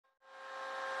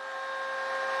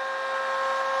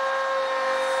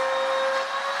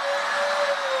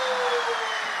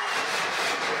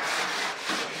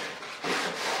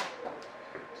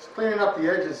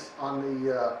the edges on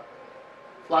the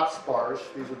flat spars.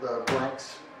 These are the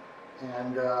blanks.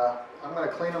 And I'm going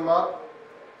to clean them up,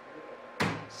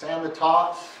 sand the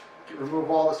tops, remove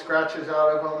all the scratches out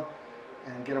of them,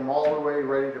 and get them all the way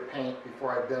ready to paint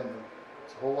before I bend them.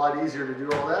 It's a whole lot easier to do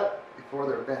all that before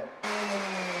they're bent.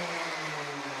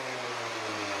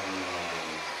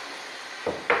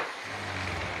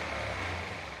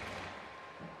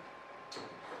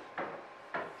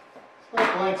 So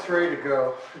that blank's ready to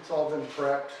go. It's all been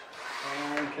prepped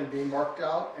and can be marked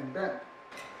out and bent.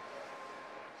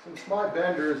 Since my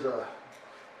bender is a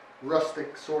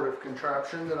rustic sort of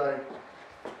contraption that I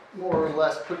more or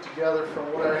less put together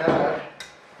from what I had,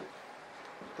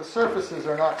 the surfaces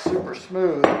are not super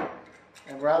smooth,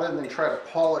 and rather than try to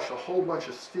polish a whole bunch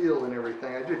of steel and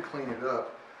everything, I did clean it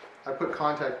up. I put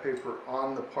contact paper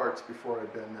on the parts before I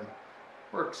bend them.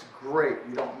 Works great.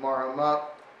 You don't mar them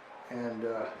up, and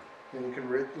then you can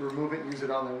remove it and use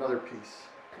it on another piece.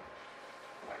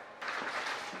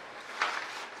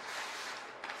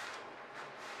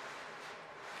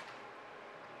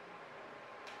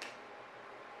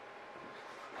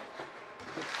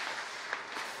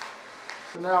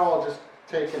 So now I'll just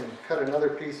take and cut another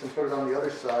piece and put it on the other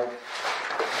side.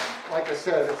 Like I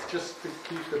said, it's just to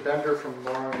keep the bender from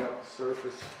marring up the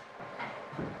surface.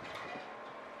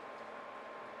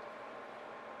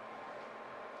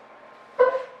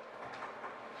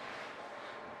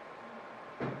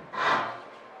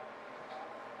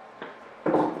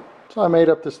 So I made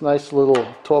up this nice little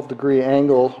 12-degree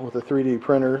angle with a 3D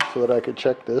printer so that I could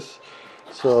check this.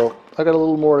 So I got a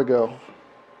little more to go.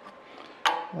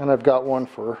 And I've got one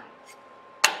for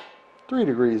 3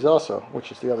 degrees also,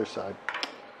 which is the other side.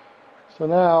 So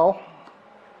now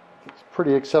it's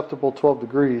pretty acceptable 12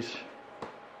 degrees.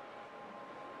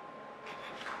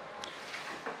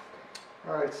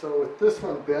 Alright, so with this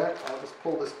one bent, I'll just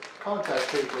pull this contact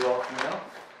paper off now.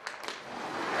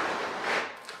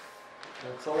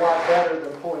 It's a lot better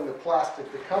than pulling the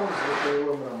plastic that comes with the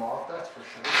aluminum off, that's for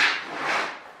sure.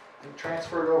 And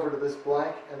transfer it over to this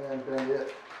blank and then bend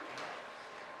it.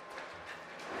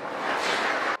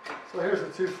 So here's the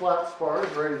 2 flat spars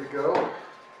ready to go.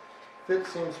 Fit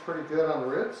seems pretty good on the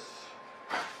ribs.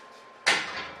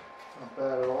 Not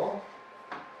bad at all.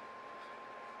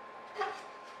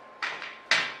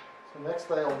 So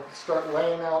next I'll start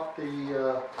laying out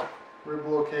the rib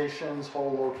locations,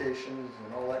 hole locations,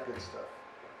 and all that good stuff.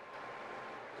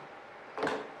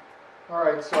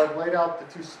 Alright, so I've laid out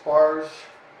the 2 spars.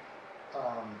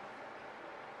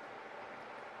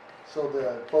 So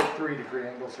both 3-degree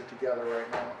angles are together right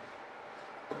now.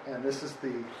 And this is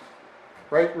the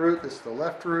right root, this is the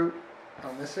left root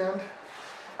on this end.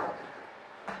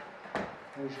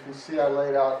 And as you can see, I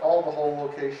laid out all the hole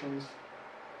locations,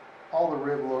 all the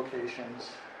rib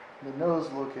locations, the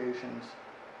nose locations.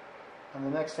 And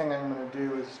the next thing I'm going to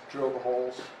do is drill the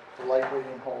holes, the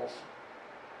lightweighting holes.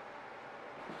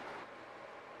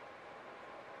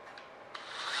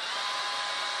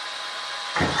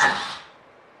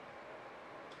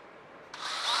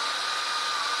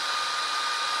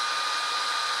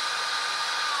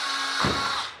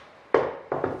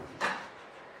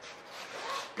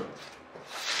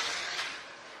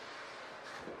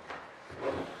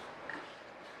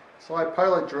 So I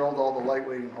pilot drilled all the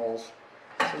lightweighting holes.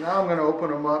 So now I'm going to open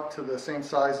them up to the same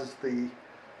size as the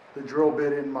drill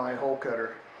bit in my hole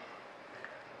cutter.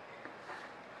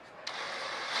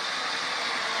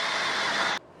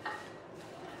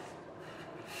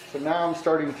 So now I'm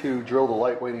starting to drill the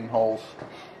lightweighting holes.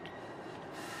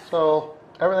 So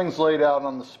everything's laid out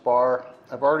on the spar.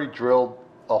 I've already drilled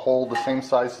a hole the same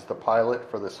size as the pilot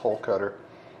for this hole cutter.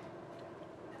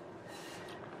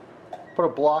 Put a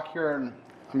block here, and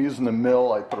I'm using the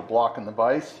mill. I put a block in the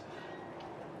vise.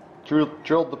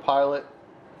 Drilled the pilot,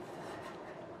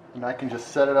 and I can just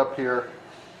set it up here.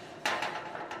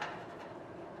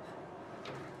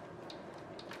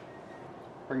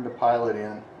 Bring the pilot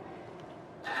in.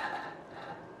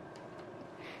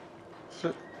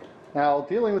 So now,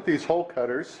 dealing with these hole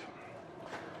cutters,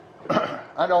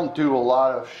 I don't do a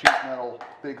lot of sheet metal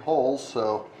big holes,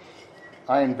 so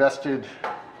I invested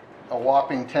a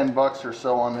whopping $10 or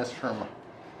so on this from a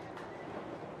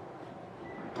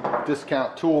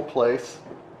discount tool place.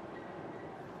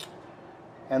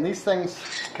 And these things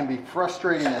can be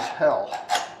frustrating as hell.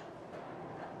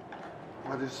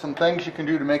 But there's some things you can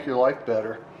do to make your life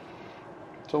better.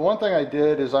 So one thing I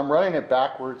did is I'm running it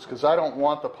backwards because I don't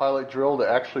want the pilot drill to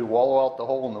actually wallow out the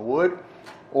hole in the wood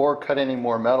or cut any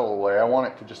more metal away. I want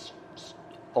it to just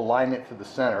align it to the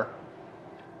center.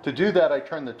 To do that, I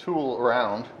turn the tool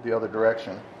around the other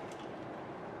direction.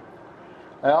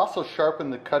 I also sharpen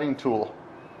the cutting tool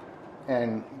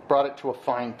and brought it to a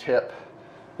fine tip.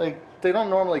 They don't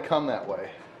normally come that way,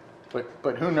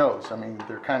 but who knows? I mean,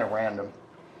 they're kind of random.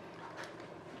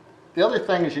 The other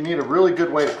thing is you need a really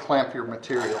good way to clamp your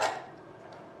material.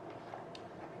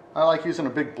 I like using a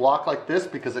big block like this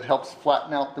because it helps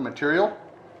flatten out the material.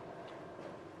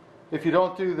 If you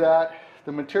don't do that,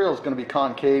 the material is going to be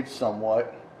concave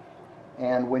somewhat,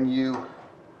 and when you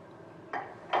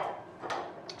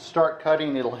start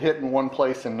cutting, it'll hit in one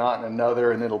place and not in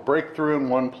another, and it'll break through in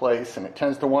one place, and it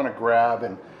tends to want to grab,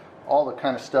 and all the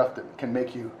kind of stuff that can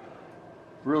make you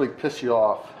really piss you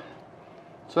off.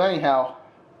 So anyhow,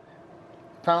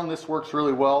 found this works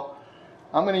really well.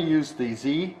 I'm going to use the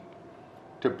Z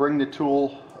to bring the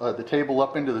tool, the table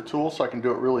up into the tool, so I can do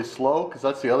it really slow, because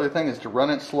that's the other thing, is to run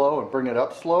it slow and bring it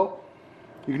up slow.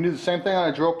 You can do the same thing on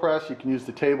a drill press. You can use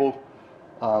the table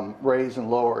raise and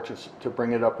lower to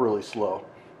bring it up really slow.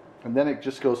 And then it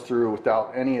just goes through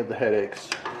without any of the headaches.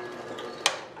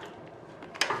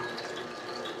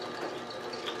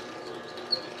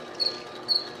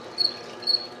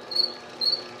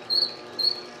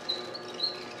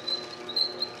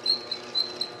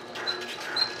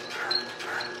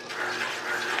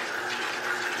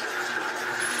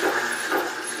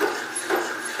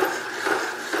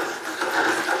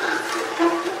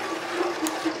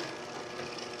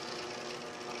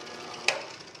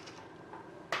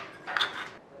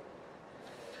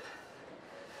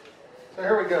 So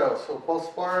here we go. So both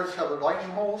spars have the lightning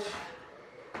holes.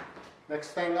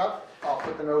 Next thing up, I'll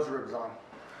put the nose ribs on.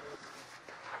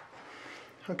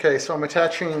 Okay, so I'm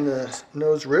attaching the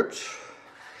nose ribs.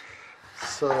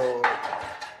 So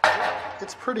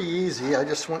it's pretty easy. I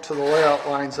just went to the layout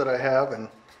lines that I have and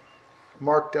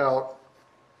marked out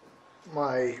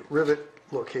my rivet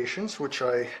locations, which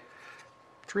I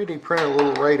 3D printed a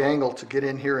little right angle to get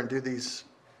in here and do these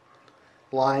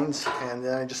lines, and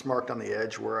then I just marked on the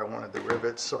edge where I wanted the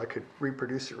rivets so I could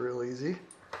reproduce it real easy.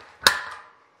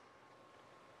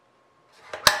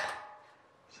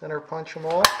 Center punch them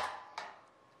all.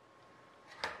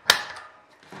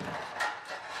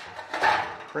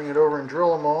 Bring it over and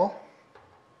drill them all.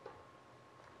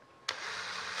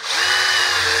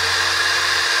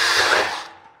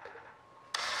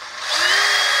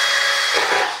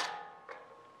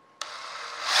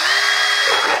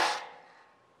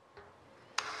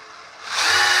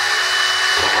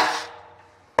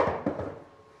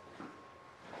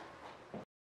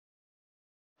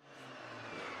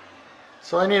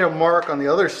 So I need a mark on the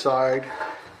other side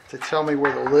to tell me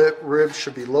where the ribs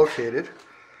should be located.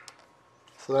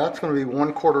 So that's going to be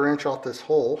 1/4 inch off this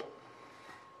hole.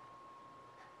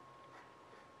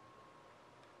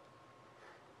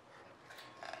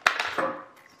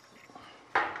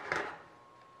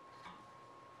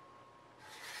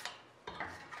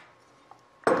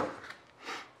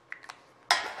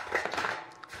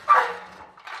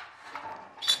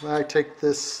 Then I take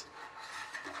this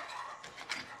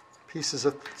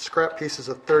scrap pieces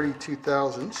of 32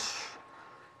 thousandths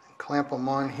and clamp them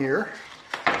on here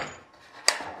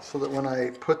so that when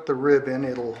I put the rib in,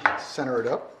 it'll center it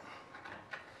up.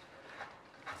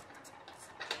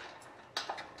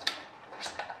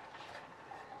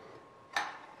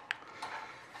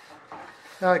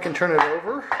 Now I can turn it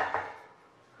over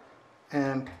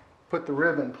and put the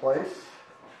rib in place.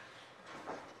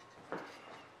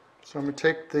 So I'm going to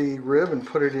take the rib and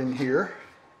put it in here.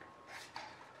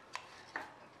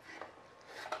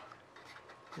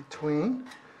 Between,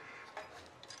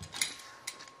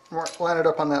 line it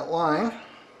up on that line.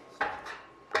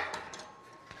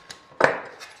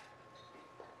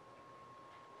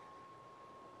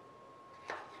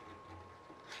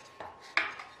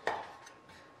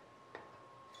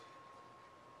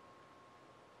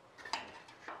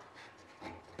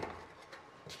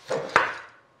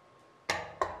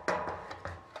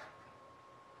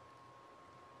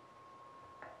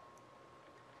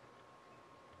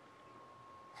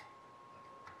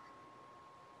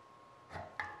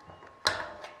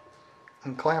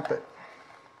 And clamp it.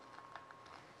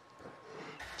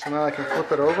 So now I can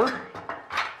flip it over,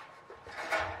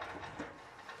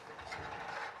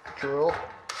 drill,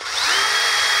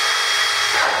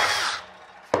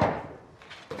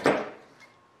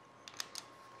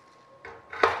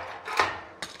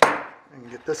 and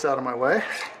get this out of my way.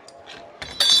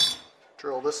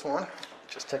 Drill this one.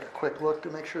 Just take a quick look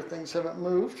to make sure things haven't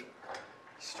moved.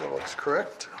 Still looks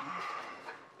correct.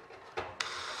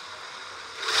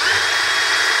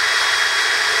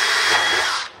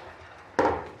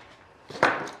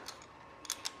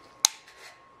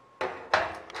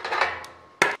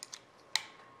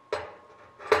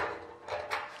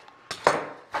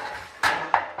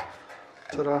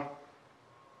 Ta-da.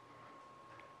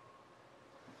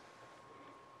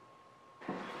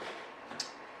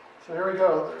 So here we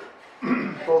go.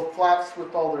 Both flaps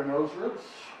with all their nose ribs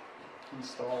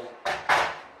installed.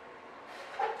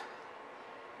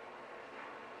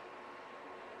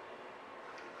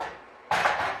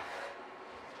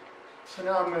 So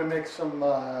now I'm going to make some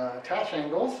attach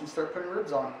angles and start putting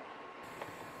ribs on.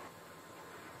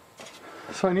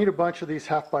 So I need a bunch of these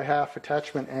half by half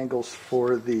attachment angles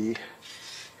for the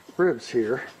ribs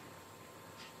here.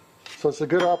 So it's a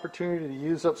good opportunity to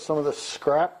use up some of the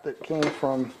scrap that came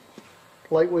from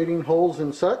lightweighting holes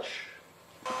and such.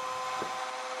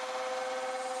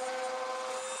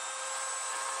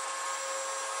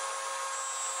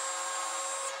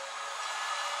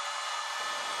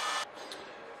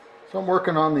 So I'm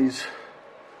working on these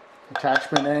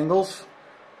attachment angles.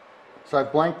 So I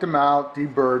blanked them out,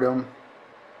 deburred them,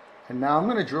 and now I'm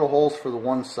going to drill holes for the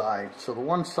one side. So the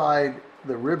one side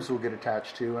the ribs will get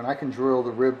attached to, and I can drill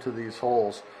the rib to these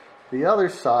holes. The other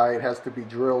side has to be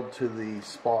drilled to the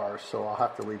spar, so I'll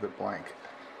have to leave it blank.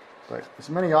 But as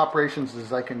many operations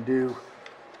as I can do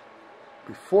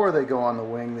before they go on the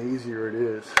wing, the easier it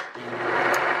is.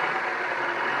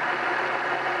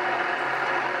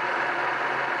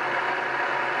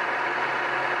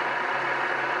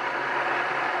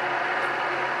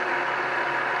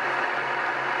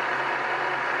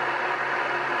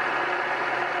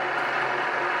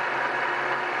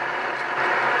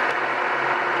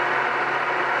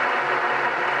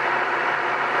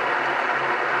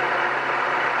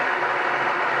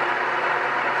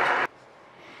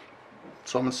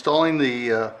 So I'm installing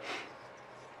the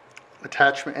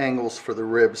attachment angles for the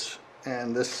ribs,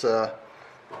 and this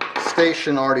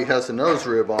station already has a nose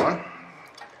rib on,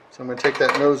 so I'm going to take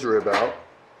that nose rib out.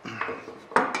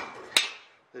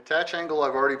 The attach angle,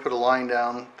 I've already put a line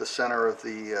down the center of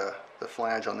the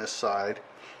flange on this side,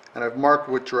 and I've marked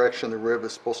what direction the rib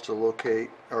is supposed to locate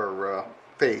or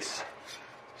face.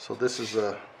 So this is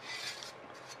a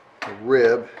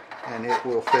rib, and it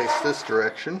will face this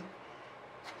direction.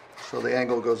 So the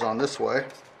angle goes on this way.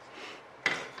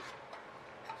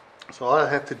 So all I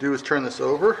have to do is turn this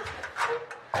over,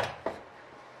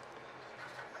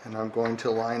 and I'm going to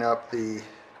line up the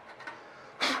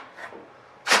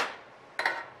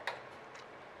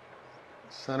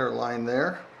center line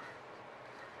there,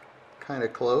 kind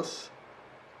of close.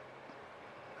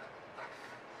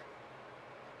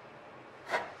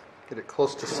 Get it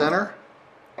close to center,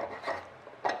 and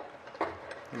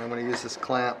I'm going to use this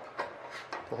clamp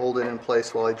to hold it in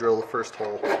place while I drill the first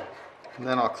hole, and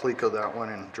then I'll cleco that one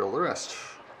and drill the rest.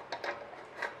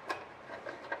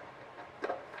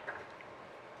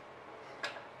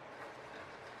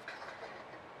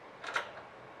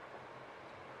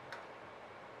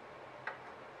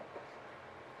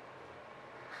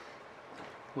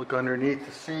 Look underneath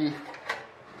to see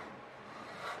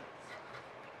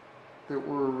that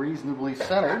we're reasonably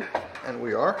centered, and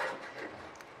we are.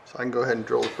 So I can go ahead and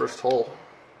drill the first hole.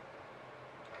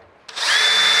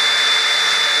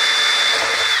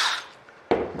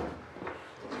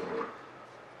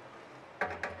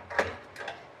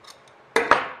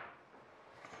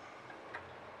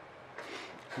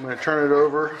 I'm going to turn it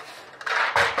over,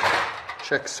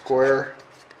 check square.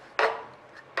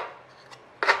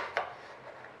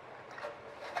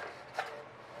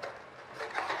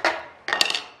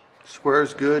 Square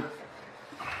is good.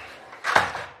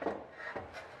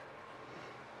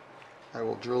 I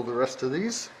will drill the rest of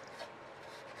these.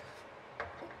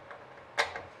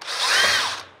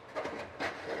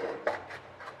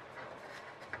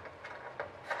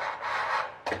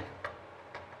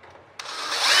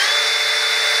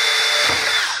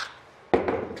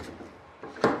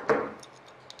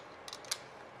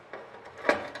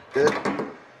 Good.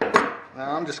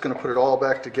 Now I'm just going to put it all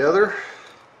back together.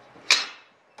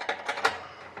 So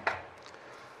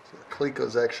the cleco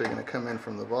is actually going to come in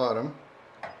from the bottom.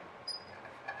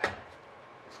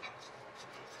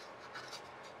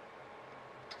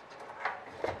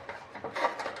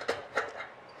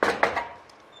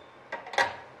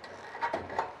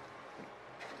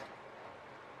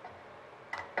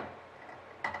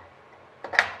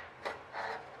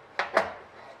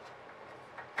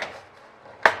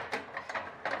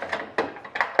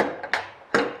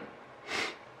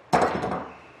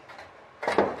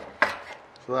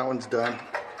 So that one's done.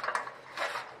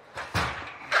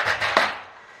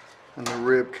 And the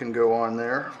rib can go on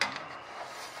there.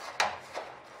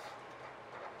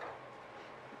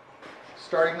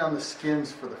 Starting on the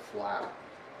skins for the flap.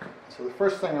 So the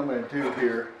first thing I'm going to do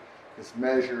here is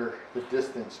measure the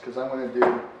distance, because I'm going to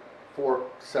do 4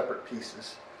 separate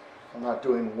pieces. I'm not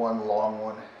doing one long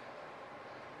one.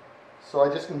 So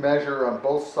I just measure on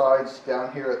both sides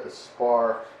down here at the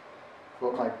spar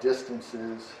what my distance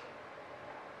is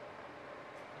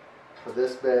for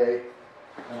this bay,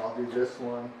 and I'll do this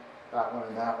one, that one,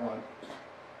 and that one.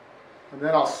 And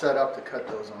then I'll set up to cut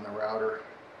those on the router.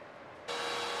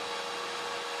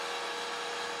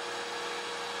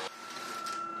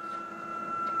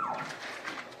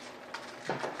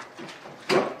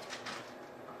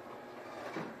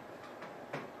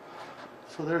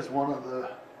 So there's one of the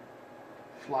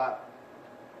flat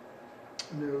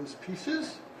nose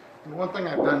pieces. And one thing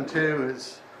I've done too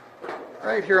is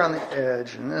right here on the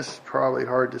edge, and this is probably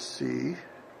hard to see,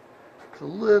 it's a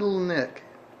little nick.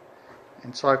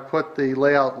 And so I put the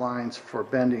layout lines for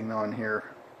bending on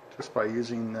here just by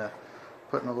using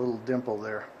putting a little dimple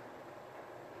there.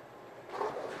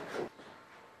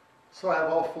 So I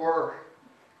have all 4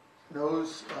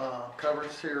 nose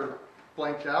covers here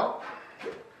blanked out.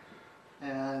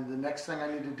 And the next thing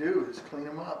I need to do is clean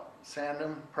them up, sand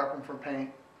them, prep them for paint,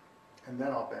 and then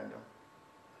I'll bend them.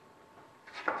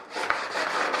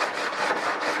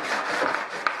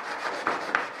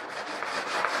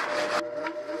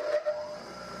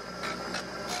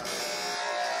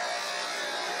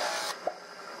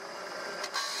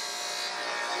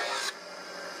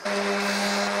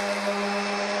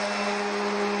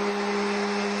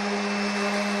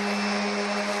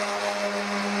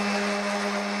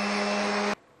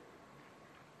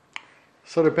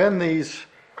 So to bend these,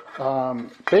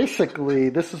 basically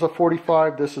this is a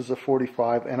 45, this is a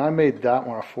 45, and I made that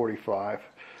one a 45.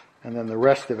 And then the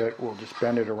rest of it, we'll just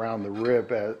bend it around the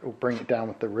rib, we'll bring it down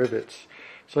with the rivets.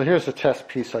 So here's a test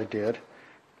piece I did,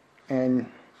 and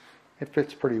it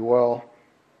fits pretty well.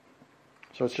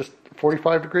 So it's just a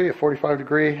 45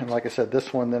 degree, and like I said,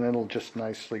 this one, then it'll just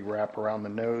nicely wrap around the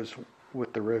nose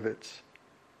with the rivets.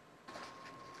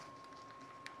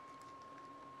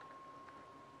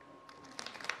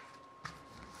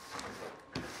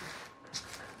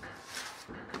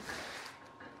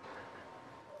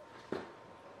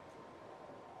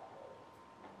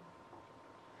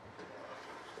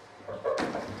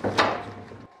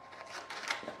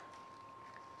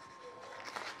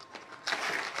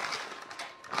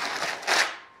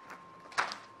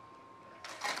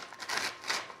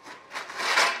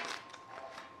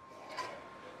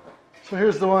 So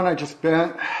here's the one I just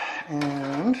bent,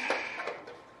 and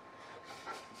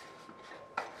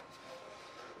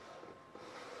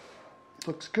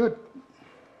looks good.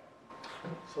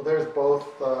 So there's both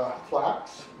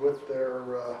flaps with their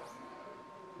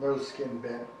nose skin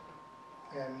bent.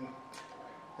 And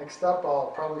next up,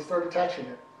 I'll probably start attaching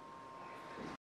it.